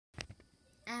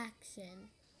action.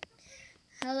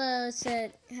 Hello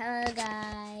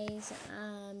guys.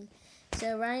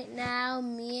 So right now,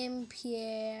 me and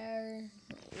Pierre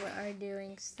are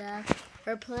doing stuff.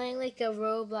 We're playing like a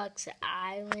Roblox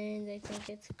Island, I think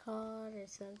it's called, or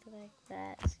something like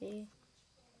that. See?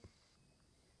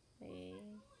 Wait.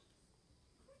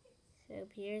 So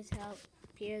Pierre's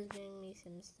giving me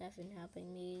some stuff and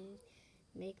helping me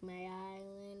make my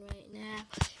island right now.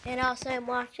 And also, I'm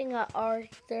watching a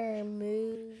Arthur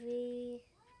movie.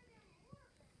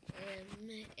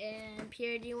 And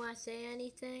Pierre, do you want to say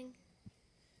anything?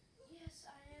 Yes,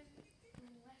 I am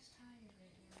less tired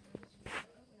right now. I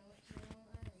don't know what's going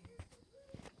on.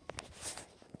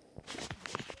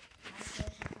 I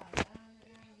should probably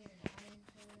get an island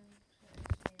for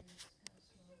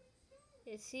them.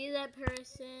 You see that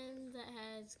person that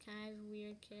has kind of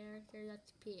weird character?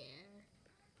 That's Pierre.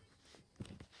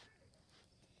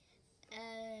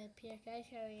 Pierre, can I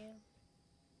show you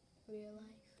real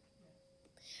life?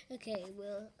 Okay,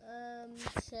 well,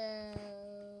 so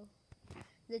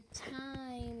the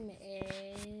time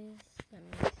is, let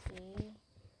me see.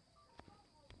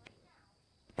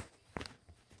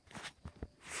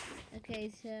 Okay,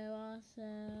 so also,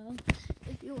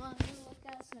 if you want to look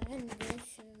outside, I'm going to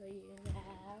show you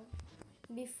now.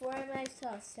 Before I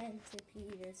saw a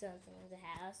centipede or something in the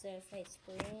house, so if I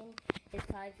scream, it's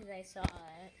probably because I saw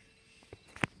it.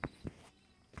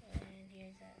 And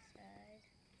here's outside.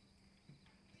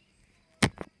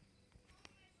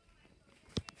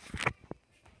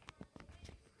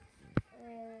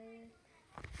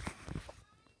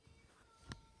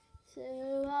 So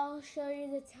I'll show you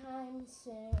the time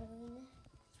soon.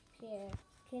 Here,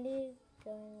 can you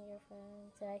go in your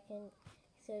phone so I can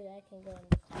go in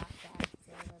the clock app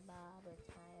Bob or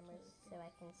timer so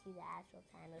I can see the actual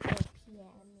time of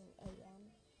PM and AM.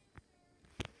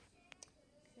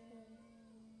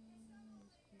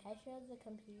 Can I show the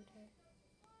computer?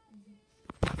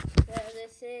 So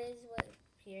this is what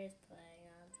Pierre's playing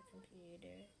on the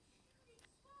computer.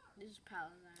 This is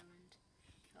Palace Island.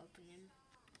 Helping him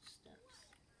stuff.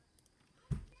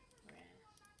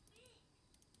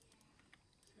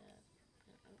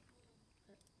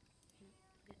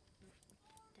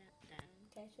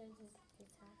 Can I show the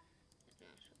time?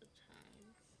 Now show the time.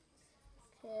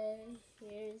 Okay,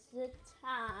 here's the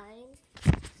time.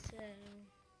 So,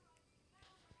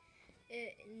 in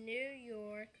New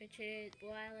York, which is,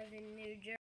 well, I live in New Jersey.